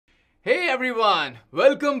everyone,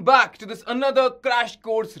 welcome back to this another crash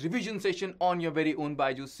course revision session on your very own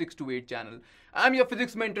BYJU'S 6 to 8 channel. I'm your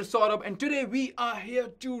physics mentor Saurabh, and today we are here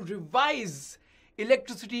to revise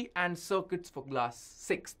electricity and circuits for class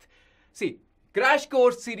 6th. See, crash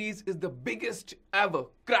course series is the biggest ever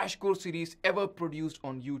crash course series ever produced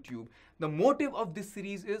on YouTube. The motive of this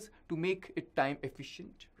series is to make it time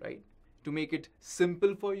efficient, right? To make it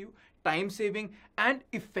simple for you, time saving and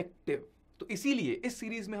effective. तो इसीलिए इस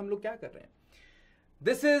series में हम लोग क्या कर रहे हैं?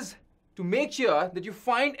 This is to make sure that you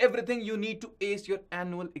find everything you need to ace your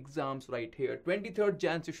annual exams right here. 23rd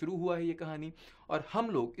Jan से शुरू हुआ है ये कहानी और हम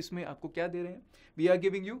लोग इसमें आपको क्या दे रहे हैं? We are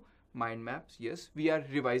giving you mind maps. Yes, we are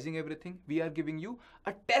revising everything. We are giving you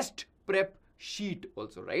a test prep sheet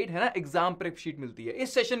also, right? है ना? Exam prep sheet मिलती है.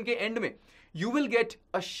 इस सेशन के एंड में you will get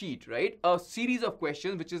a sheet, right? A series of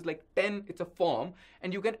questions which is like 10. It's a form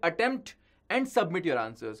and you can attempt and submit your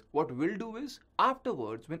answers. What we'll do is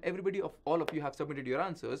afterwards, when all of you have submitted your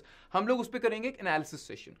answers, हम लोग उस पे करेंगे एक analysis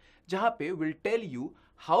session, जहाँ पे we'll tell you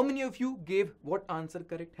how many of you gave what answer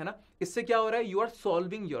correct, है ना? इससे क्या हो रहा है? You are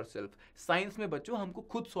solving yourself. Science में बच्चों हमको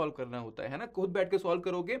खुद solve करना होता है ना? खुद बैठ के solve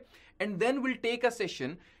करोगे, and then we'll take a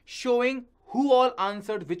session showing who all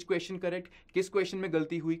answered which question correct, किस question में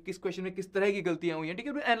गलती हुई, किस question में किस तरह की गलतियां हुई हैं, ठीक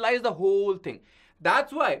है? We'll analyze the whole thing.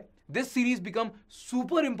 That's why this series become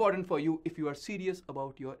super important for you if you are serious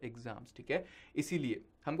about your exams, ठीक है? इसीलिए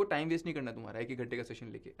हमको time waste नहीं करना तुम्हारा 1 घंटे का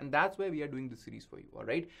session लेके, and that's why we are doing this series for you,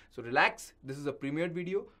 alright? So relax, this is a premiered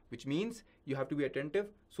video, which means you have to be attentive,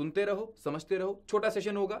 सुनते रहो, समझते रहो, छोटा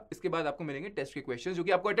session होगा, इसके बाद आपको मिलेंगे टेस्ट के questions जो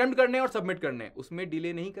कि आपको attempt करने हैं और submit करने हैं, उसमें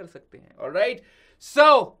delay नहीं कर सकते हैं, alright? So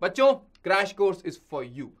बच्चों, crash course is for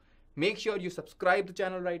you. Make sure you subscribe the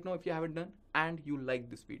channel right now if you haven't done, and you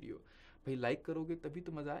like this video. भाई लाइक करोगे तभी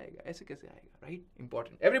तो मजा आएगा, ऐसे कैसे आएगा, right?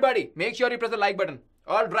 Important. Everybody make sure you press the like button.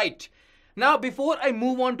 Alright, now before I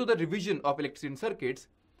move on to the revision of electricity and circuits,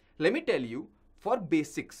 let me tell you for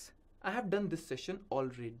basics I have done this session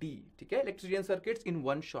already, ठीक है? Electricity and circuits in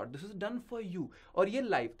one shot, this is done for you, और ये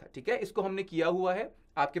live था, ठीक है? इसको हमने किया हुआ है,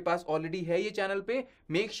 आपके पास ऑलरेडी है ये चैनल पे.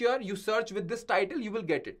 Make sure you search with this title, you will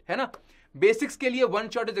get it, है ना? बेसिक्स के लिए one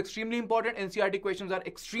shot is extremely important, NCERT questions are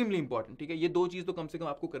extremely important, ठीक है? ये दो चीज तो कम से कम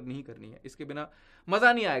आपको करनी ही करनी है, इसके बिना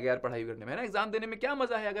मजा नहीं आएगा यार पढ़ाई करने में, है ना? एग्जाम देने में क्या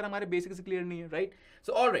मजा है अगर हमारे बेसिक्स क्लियर नहीं है, right?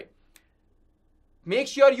 So alright, make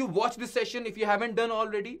sure you watch this session if you haven't done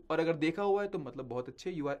already, और अगर देखा हुआ है तो मतलब बहुत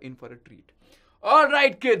अच्छे, you are in for a treat.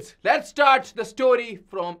 Alright kids, let's start the story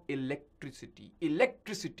from electricity.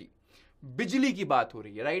 Electricity, बिजली की बात हो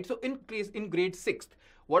रही है, right? So in grade 6th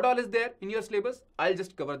what all is there in your syllabus? I'll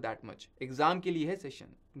just cover that much. Exam के लिए है session,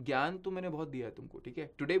 ज्ञान तो मैंने बहुत दिया है तुमको, ठीक है?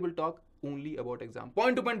 Today will talk only about exam,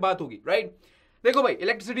 point two point बात होगी, राइट? देखो भाई,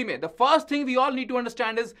 इलेक्ट्रिसिटी में the first thing we all need to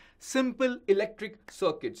understand is simple electric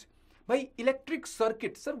circuits. भाई electric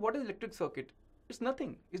circuit, sir what is electric circuit? It's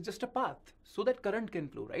nothing, it's just a path so that current can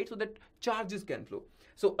flow, right? So that charges can flow.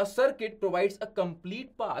 So a circuit provides a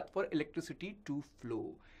complete path for electricity to flow.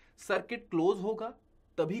 Circuit close होगा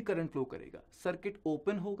तभी current flow करेगा, circuit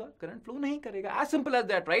open होगा current flow नहीं करेगा. As simple as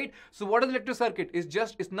that, right? So what is electric circuit?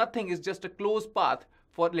 Is nothing, is just a close path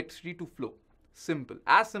for electricity to flow. Simple,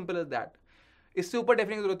 as simple as that. इससे ऊपर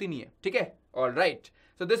definition की जरूरत ही नहीं है, ठीक है? Alright,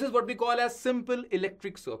 so this is what we call as simple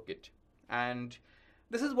electric circuit, and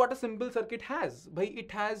this is what a simple circuit has. भाई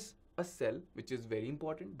it has a cell which is very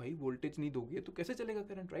important. भाई वोल्टेज नहीं दोगे तो कैसे चलेगा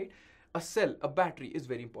current, right? A cell, a battery is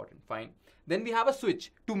very important. Fine. Then we have a switch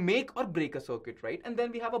to make or break a circuit, right? And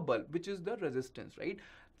then we have a bulb, which is the resistance, right?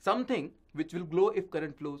 Something which will glow if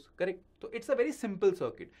current flows, correct? So it's a very simple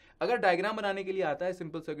circuit. अगर diagram बनाने के लिए आता है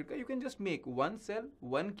simple circuit का, you can just make one cell,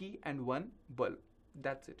 one key and one bulb.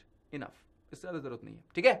 That's it. Enough. इससे ज़्यादा जरूरत नहीं है,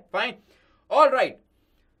 ठीक है? Fine. All right.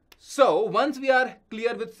 So once we are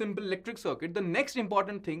clear with simple electric circuit, the next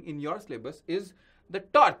important thing in your syllabus is the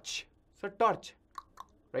torch. So torch,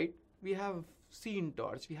 right? We have seen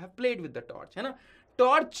torch, we have played with the torch, है ना?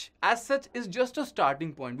 Torch as such is just a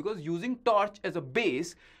starting point because using torch as a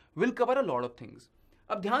base will cover a lot of things.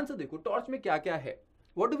 अब ध्यान से देखो torch में क्या क्या है.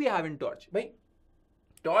 What do we have in torch? भाई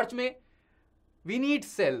torch में we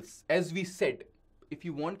need cells, as we said. If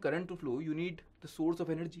you want current to flow, you need the source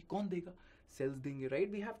of energy. कौन देगा? Cells देंगे, right?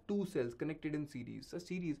 We have two cells connected in series. A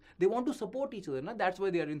series, they want to support each other, ना? That's why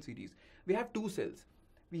they are in series. We have two cells.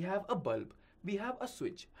 We have a bulb. We have a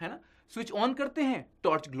switch, है ना? Switch on करते हैं,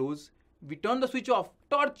 torch glows. We turn the switch off,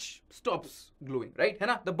 torch stops glowing, right? है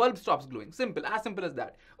ना? The bulb stops glowing. Simple as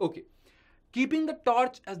that. Okay. Keeping the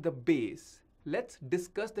torch as the base, let's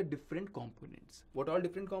discuss the different components. What all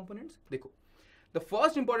different components? देखो, the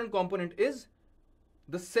first important component is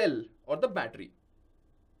the cell or the battery.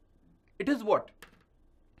 It is what?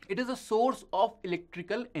 It is a source of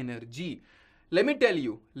electrical energy. Let me tell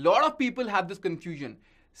you, a lot of people have this confusion.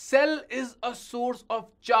 Cell is a source of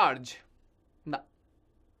charge. Nah.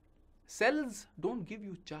 Cells don't give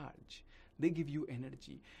you charge. They give you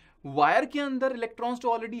energy. Wire के अंदर electrons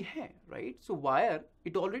तो already है, right? So wire,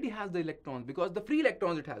 it already has the electrons because the free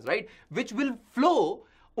electrons it has, right? Which will flow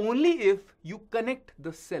only if you connect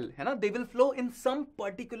the cell, है ना? They will flow in some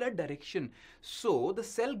particular direction. So the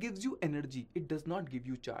cell gives you energy. It does not give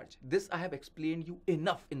you charge. This I have explained you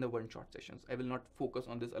enough in the one-shot sessions. I will not focus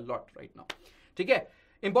on this a lot right now. ठीक है?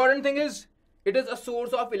 Important thing is, it is a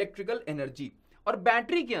source of electrical energy. और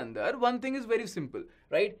battery के अंदर one thing is very simple,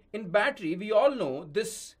 right? In battery, we all know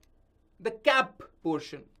this, the cap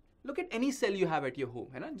portion. Look at any cell you have at your home,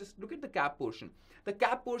 है ना? Just look at the cap portion. The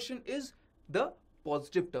cap portion is the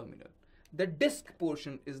positive terminal. The disk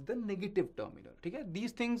portion is the negative terminal. ठीक है?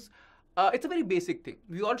 These things, it's a very basic thing.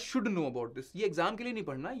 We all should know about this. ये exam के लिए नहीं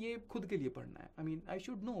पढ़ना, ये खुद के लिए पढ़ना है. I mean, I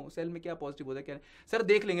should know cell में क्या positive होता है क्या नहीं. सर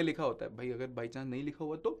देख लेंगे लिखा होता है. भाई अगर by chance नहीं लिखा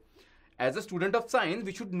हुआ तो as a student of science,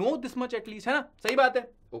 we should know this much at least, है ना? सही बात है?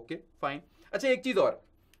 Okay, fine. अच्छा एक चीज और.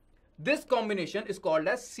 This combination is called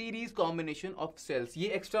as series combination of cells.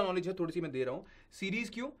 ये extra knowledge है, थोड़ी सी मैं दे रहा हूँ. Series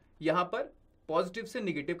क्यों? यहाँ पर positive से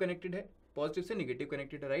negative connected है. Positive से negative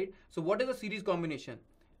connected है, right? So what is a series combination?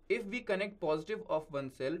 If we connect positive of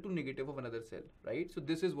one cell to negative of another cell, right? So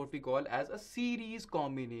this is what we call as a series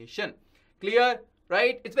combination. Clear?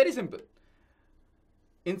 Right? It's very simple.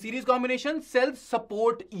 In series combination, cells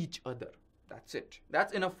support each other. That's it.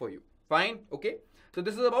 That's enough for you. Fine. Okay. So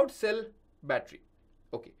this is about cell battery.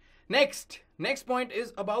 Okay. Next point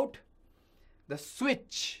is about the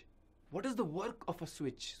switch. What is the work of a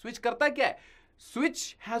switch? Switch करता क्या है?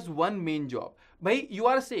 Switch has one main job. Bhai, you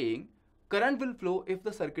are saying current will flow if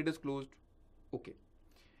the circuit is closed. Okay.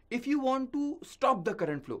 If you want to stop the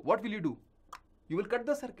current flow, what will you do? You will cut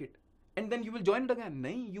the circuit. And then you will join it again. No,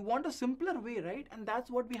 you want a simpler way, right? And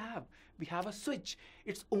that's what we have. We have a switch.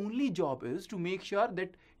 Its only job is to make sure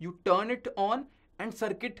that you turn it on and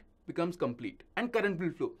circuit becomes complete and current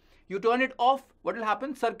will flow. You turn it off, what will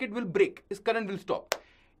happen? Circuit will break. Its current will stop.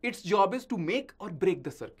 Its job is to make or break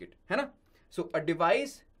the circuit. है ना? So a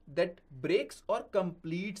device that breaks or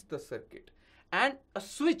completes the circuit. And a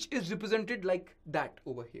switch is represented like that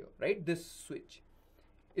over here, right? This switch.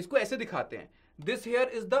 इसको ऐसे दिखाते हैं. This here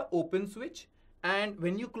is the open switch, and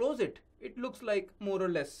when you close it, it looks like more or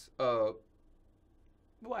less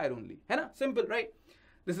wire only. है ना? Simple, right?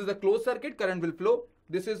 This is a closed circuit, current will flow.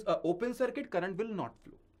 This is a open circuit, current will not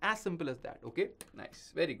flow. As simple as that. Okay,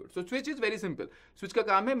 nice, very good. So switch is very simple. Switch का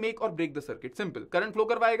काम है make or break the circuit. Simple. Current flow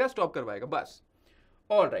करवाएगा, stop करवाएगा, बस.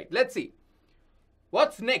 All right, let's see.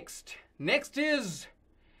 What's next? Next is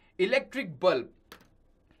electric bulb.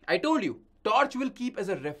 I told you. Torch will keep as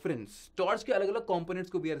a reference. Torch के अलग-अलग components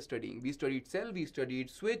को we are studying. We studied cell, we studied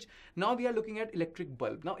switch. Now we are looking at electric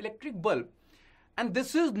bulb. Now electric bulb, and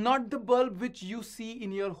this is not the bulb which you see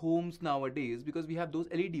in your homes nowadays because we have those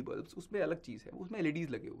LED bulbs. उसमें अलग चीज़ है. उसमें LEDs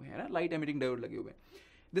लगे हुए हैं ना, light emitting diode लगे हुए हैं.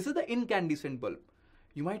 This is the incandescent bulb.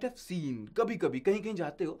 You might have seen कभी-कभी कहीं-कहीं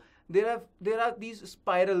जाते हो. There are these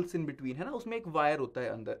spirals in between है ना. उसमें एक wire होता है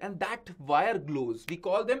अंदर, and that wire glows. We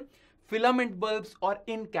call them filament bulbs or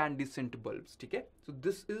incandescent bulbs. ठीक है? So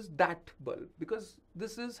this is that bulb because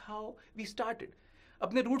this is how we started.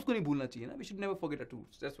 अपने roots को नहीं भूलना चाहिए ना. We should never forget our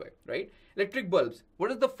roots. That's why, right? Electric bulbs.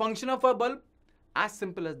 What is the function of a bulb? As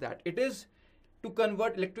simple as that. It is to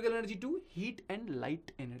convert electrical energy to heat and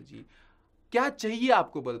light energy. क्या चाहिए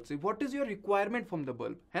आपको bulb से? What is your requirement from the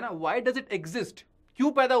bulb? है ना? Why does it exist?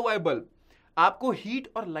 क्यों पैदा हुआ है बल्ब? आपको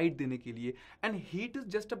heat और light देने के लिए. And heat is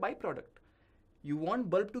just a byproduct. You want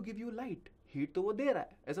bulb to give you light. Heat तो वो दे रहा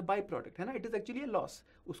है as a byproduct, है ना? It is actually a loss.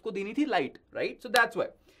 उसको देनी थी light, right? So that's why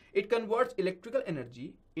it converts electrical energy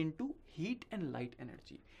into heat and light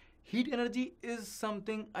energy. Heat energy is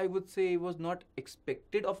something I would say was not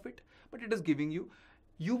expected of it, but it is giving you.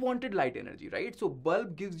 You wanted light energy, right? So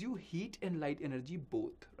bulb gives you heat and light energy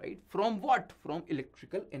both, right? From what? From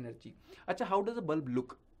electrical energy. Acha, how does a bulb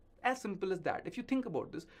look? As simple as that. If you think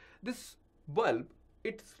about this bulb,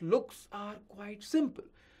 its looks are quite simple.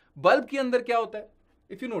 Bulb के अंदर क्या होता है?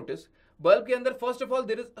 If you notice, bulb के अंदर first of all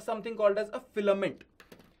there is something called as a filament.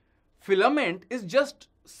 Filament is just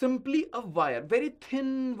simply a wire, very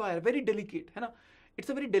thin wire, very delicate, है ना? It's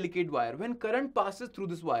a very delicate wire. When current passes through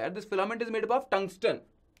this wire, this filament is made up of tungsten.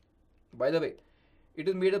 By the way, it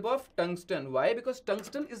is made up of tungsten. Why? Because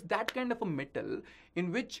tungsten is that kind of a metal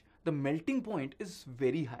in which the melting point is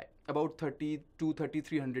very high, about 30 to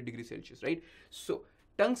 3300 degrees Celsius, right? So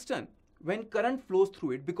tungsten, when current flows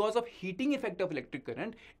through it, because of heating effect of electric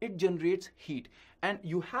current, it generates heat. And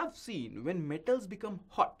you have seen when metals become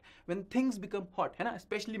hot, when things become hot, है ना,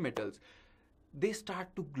 especially metals, they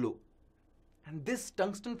start to glow. And this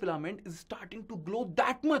tungsten filament is starting to glow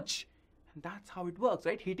that much. And that's how it works,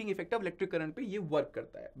 right? Heating effect of electric current पे ये work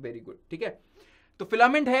करता है. Very good. ठीक है? तो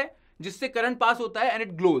filament है जिससे current pass होता है and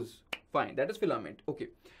it glows. Fine. That is filament. Okay.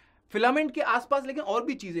 Filament के आसपास लेकिन और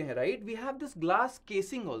भी चीजें हैं, right? We have this glass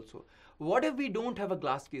casing also. What if we don't have a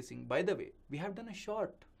glass casing? By the way, we have done a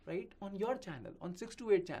short, right, on your channel, on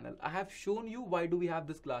 628 channel. I have shown you why do we have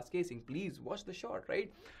this glass casing. Please watch the short,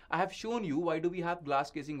 right? I have shown you why do we have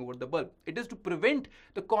glass casing over the bulb. It is to prevent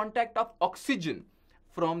the contact of oxygen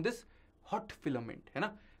from this hot filament, है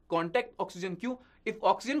ना? Contact oxygen क्यों? If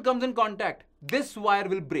oxygen comes in contact, this wire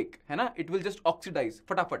will break, है ना? It will just oxidize,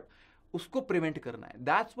 फटाफट. उसको prevent करना है.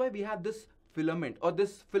 That's why we have this filament or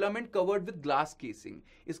this filament covered with glass casing.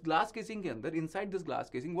 इस glass casing के अंदर, inside this glass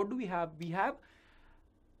casing, what do we have? We have,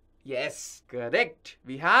 yes, correct.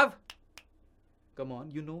 We have, come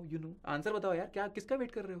on, you know. Answer बताओ यार, क्या किसका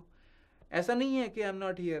wait कर रहे हो? ऐसा नहीं है कि I'm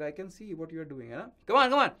not here. I can see what you are doing, है ना?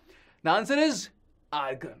 Come on. The answer is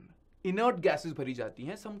argon. Inert gases भरी जाती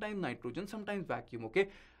हैं, sometimes nitrogen, sometimes vacuum, okay?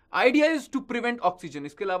 Idea is to prevent oxygen.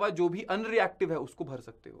 इसके अलावा जो भी unreactive है उसको भर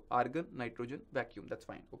सकते हो. Argon, nitrogen, vacuum, that's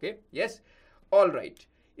fine, okay? Yes? All right.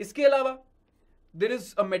 इसके अलावा there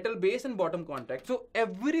is a metal base and bottom contact. So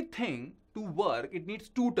everything to work, it needs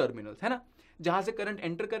two terminals, है ना? जहां से current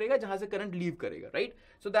enter करेगा, जहां से current leave करेगा, right?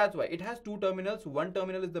 So that's why it has two terminals. One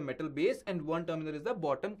terminal is the metal base and one terminal is the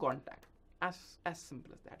bottom contact. As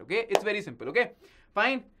simple as that, okay? It's very simple, okay?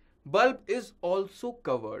 Fine. Bulb is also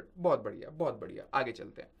covered. बहुत बढ़िया. आगे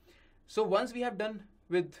चलते हैं. So once we have done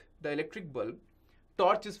with the electric bulb,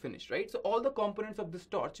 torch is finished, right? So all the components of this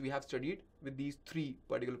torch we have studied with these three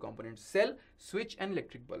particular components: cell, switch, and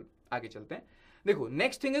electric bulb. आगे चलते हैं. देखो,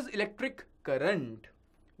 next thing is electric current.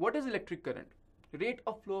 What is electric current? Rate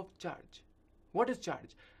of flow of charge. What is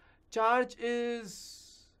charge? Charge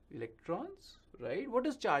is electrons, right? What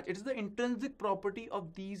is charge? It is the intrinsic property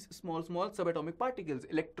of these small subatomic particles.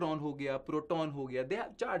 Electron हो गया, proton हो गया. They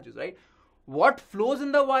have charges, right? What flows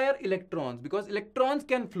in the wire? Electrons, because electrons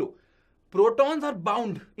can flow. Protons are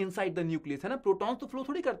bound inside the nucleus, है ना? Protons तो flow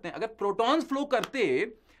थोड़ी करते हैं. अगर protons flow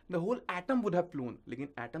करते, the whole atom would have flown. लेकिन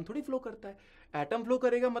atom थोड़ी flow करता है. Atom flow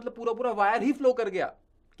करेगा मतलब पूरा wire ही flow कर गया.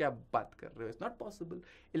 क्या बात कर रहे हो? It's not possible.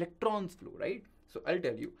 Electrons flow, right? So I'll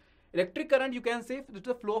tell you. Electric current, you can say it's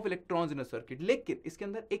the flow of electrons in a circuit. लेकिन इसके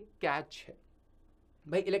अंदर एक catch है.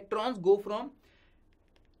 भाई electrons go from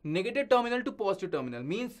negative terminal to positive terminal.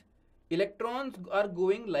 Means electrons are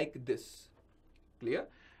going like this. Clear?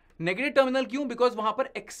 Negative terminal क्यों? Because वहां पर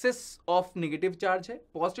excess of negative charge है.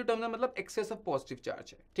 Positive terminal मतलब excess of positive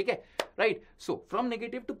charge है. ठीक है? Right? So from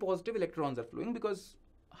negative to positive electrons are flowing because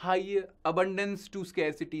high abundance to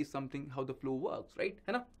scarcity is something how the flow works, right?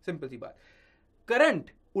 है ना? Simple सी बात.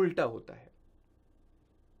 Current उल्टा होता है.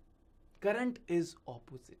 Current is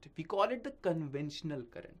opposite. We call it the conventional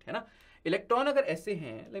current, है ना? Electron अगर ऐसे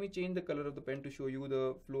हैं, let me change the color of the pen to show you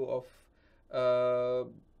the flow of,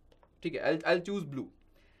 ठीक है, I'll choose blue.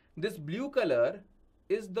 This blue color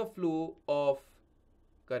is the flow of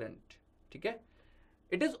current, ठीक है?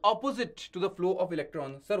 It is opposite to the flow of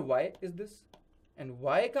electrons. Sir, why is this? And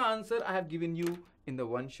why का answer I have given you in the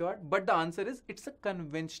one shot, but the answer is it's a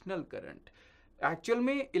conventional current. Actual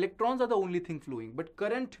में electrons are the only thing flowing, but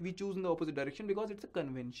current we choose in the opposite direction because it's a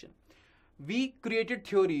convention. We created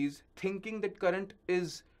theories thinking that current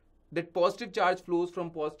is that positive charge flows from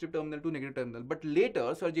positive terminal to negative terminal. But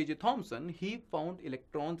later, Sir J.J. Thomson, he found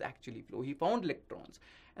electrons actually flow. He found electrons.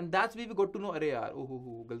 And that's where we got to know, अरे यार,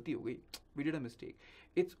 oh, गलती हो गई. We did a mistake.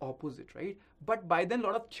 It's opposite, right? But by then, a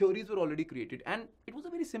lot of theories were already created. And it was a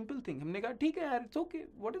very simple thing. हमने कहा, ठीक है यार, it's okay.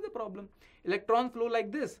 What is the problem? Electrons flow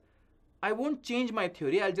like this. I won't change my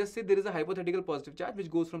theory. I'll just say there is a hypothetical positive charge which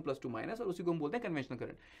goes from plus to minus और उसी को हम बोलते हैं conventional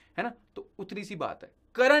current, है ना? तो उतनी सी बात है.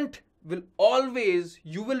 Current will always,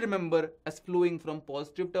 you will remember as flowing from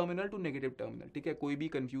positive terminal to negative terminal. ठीक है? कोई भी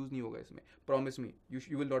confuse नहीं होगा इसमें. Promise me,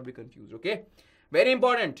 you will not be confused. Okay? Very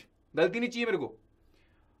important. गलती नहीं चाहिए मेरे को.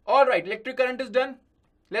 All right, electric current is done.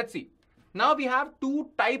 Let's see. Now we have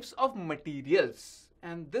two types of materials,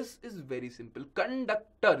 and this is very simple.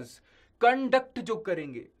 Conductors. Conduct जो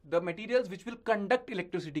करेंगे, the materials which will conduct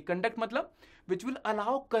electricity. Conduct मतलब which will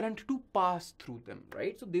allow current to pass through them,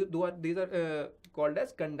 right? So these are called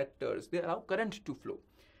as conductors. They allow current to flow,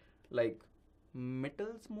 like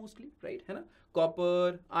metals mostly, right? है ना?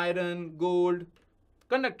 Copper, iron, gold,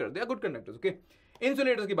 conductors. They are good conductors. Okay.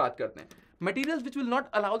 Insulators की बात करते हैं. Materials which will not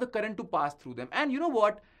allow the current to pass through them. And you know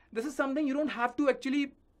what? This is something you don't have to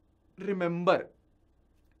actually remember,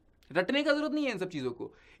 रटने का जरूरत नहीं है इन सब चीजों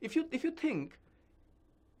को. If you think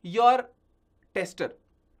your tester,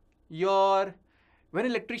 your when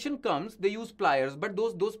electrician comes they use pliers, but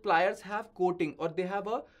those pliers have coating or they have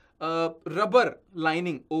a rubber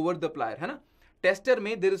lining over the plier, है ना. Tester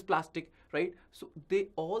में there is plastic, right? So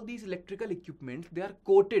all these electrical equipments, they are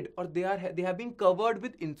coated or they have been covered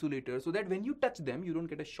with insulators so that when you touch them you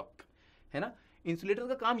don't get a shock, है ना. Insulator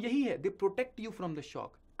का काम यही है, they protect you from the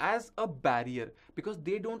shock as a barrier because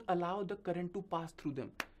they don't allow the current to pass through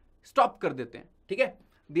them. Stop कर देते हैं, ठीक है.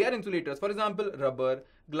 They are insulators. For example, rubber,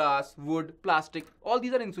 glass, wood, plastic, all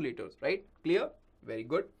these are insulators, right? Clear? Very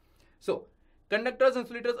good. So, conductors,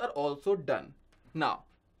 insulators are also done. Now,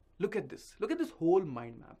 look at this. Look at this whole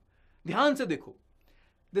mind map. ध्यान से देखो.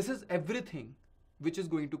 This is everything which is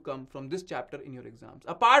going to come from this chapter in your exams.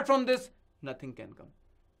 Apart from this, nothing can come.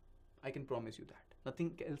 I can promise you that.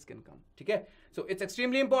 Nothing else can come. ठीक है? So, it's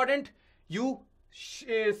extremely important. You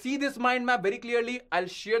see this mind map very clearly. I'll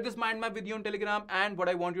share this mind map with you on Telegram, and what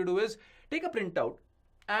I want you to do is take a printout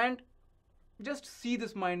and just see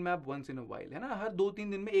this mind map once in a while, है ना. हर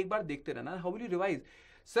 2-3 दिन में एक बार देखते रहना. How will you revise?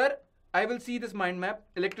 Sir, I will see this mind map.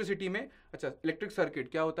 Electricity में, अच्छा, electric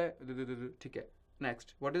circuit क्या होता है, ठीक है.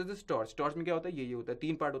 Next, what is this torch? Torch में क्या होता है? ये होता है.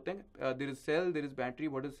 3 पार्ट होते हैं. There is cell, there is battery.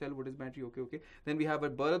 What is cell? What is battery? Okay. Then we have a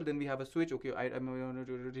bulb. Then we have a switch. Okay,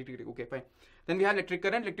 okay, fine. Then we have electric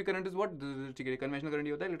current. Electric current is what? Conventional current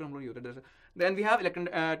ये होता है. Electron flow ये होता है. Then we have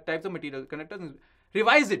types of material, conductors.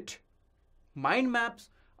 Revise it. Mind maps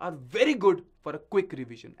are very good for a quick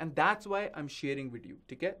revision, and that's why I'm sharing with you.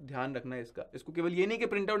 ठीक है? ध्यान रखना है इसको केवल ये नहीं कि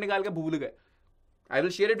प्रिंट आउट निकाल के भूल गए. I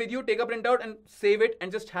will share it with you. Take a printout and save it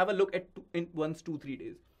and just have a look at in 1-2-3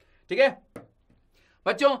 days. ठीक है?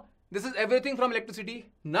 बच्चों, this is everything from electricity.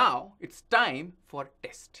 Now it's time for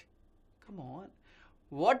test. Come on.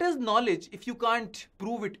 What is knowledge if you can't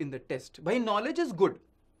prove it in the test? Bhai, knowledge is good.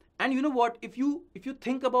 And you know what? If you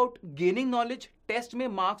think about gaining knowledge, test में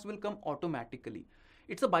marks will come automatically.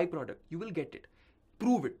 It's a byproduct. You will get it.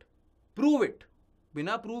 Prove it. Prove it.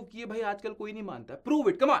 बिना prove किए भाई आजकल कोई नहीं मानता. Prove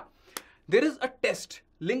it. Come on. There is a test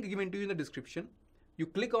link given to you in the description. You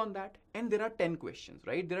click on that and there are 10 questions,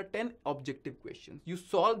 right? There are 10 objective questions. You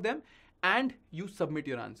solve them and you submit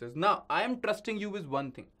your answers. Now, I am trusting you with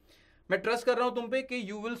one thing. मैं trust कर रहा हूं तुम पे कि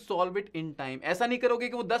you will solve it in time. ऐसा नहीं करोगे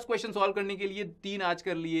कि वो 10 question solve करने के लिए 3 आज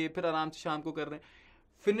कर लिए, फिर आराम से शाम को कर रहे हैं.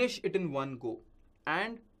 Finish it in one go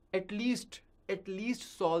and at least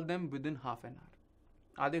solve them within half an hour.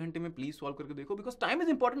 आधे घंटे में please solve करके देखो because time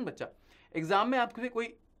is important बच्चा. एग्जाम में आपके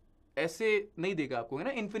कोई ऐसे नहीं देगा आपको, है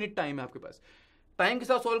ना. इन्फिनिट टाइम है आपके पास. टाइम के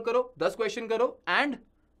साथ सॉल्व करो, 10 क्वेश्चन करो and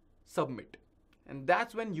submit, and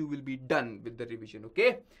that's when you will be done with the revision.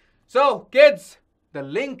 Okay, so kids, the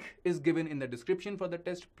link is given in the description for the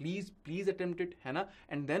test. Please attempt it, है ना.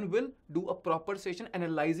 And then will do a proper session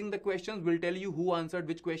analysing the questions. Will tell you who answered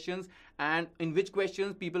which questions and in which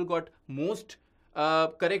questions people got most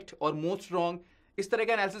correct और most wrong. इस तरह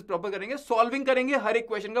का analysis proper करेंगे, solving करेंगे हर एक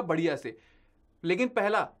question का बढ़िया से. लेकिन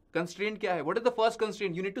पहला कंस्ट्रेंट क्या है? What is the first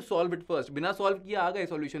constraint? You need to solve it first. बिना सॉल्व किए आ गए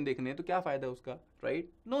सॉल्यूशन देखने तो क्या फायदा उसका, right?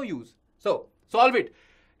 No use. So solve it.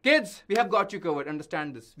 Kids, we have got you covered.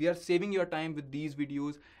 Understand this. We are saving your time with these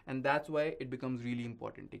videos and that's why it becomes really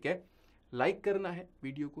important. ठीक है? Like करना है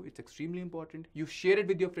video को. It's extremely important. You share it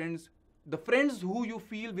with your friends. The friends who you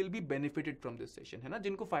feel will be benefited from this session, है ना.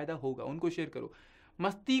 जिनको फायदा होगा उनको शेयर करो.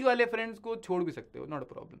 मस्ती वाले फ्रेंड्स को छोड़ भी सकते हो, not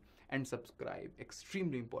a problem. And subscribe,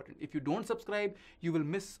 extremely important. If you don't subscribe, you will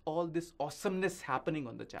miss all this awesomeness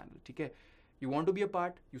happening on the channel. ठीक है? You want to be a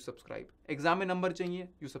part, you subscribe. Exam में number चाहिए,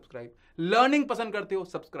 you subscribe. Learning पसंद करते हो,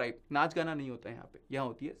 subscribe. नाच गाना नहीं होता है यहाँ पे, यहाँ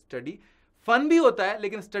होती है स्टडी. फन भी होता है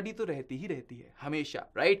लेकिन स्टडी तो रहती ही है हमेशा,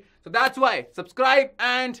 right? So that's why subscribe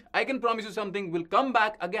and I can promise you something. We'll come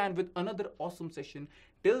back again with another awesome session.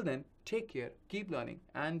 Till then, take care, keep learning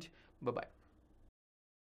and bye-bye.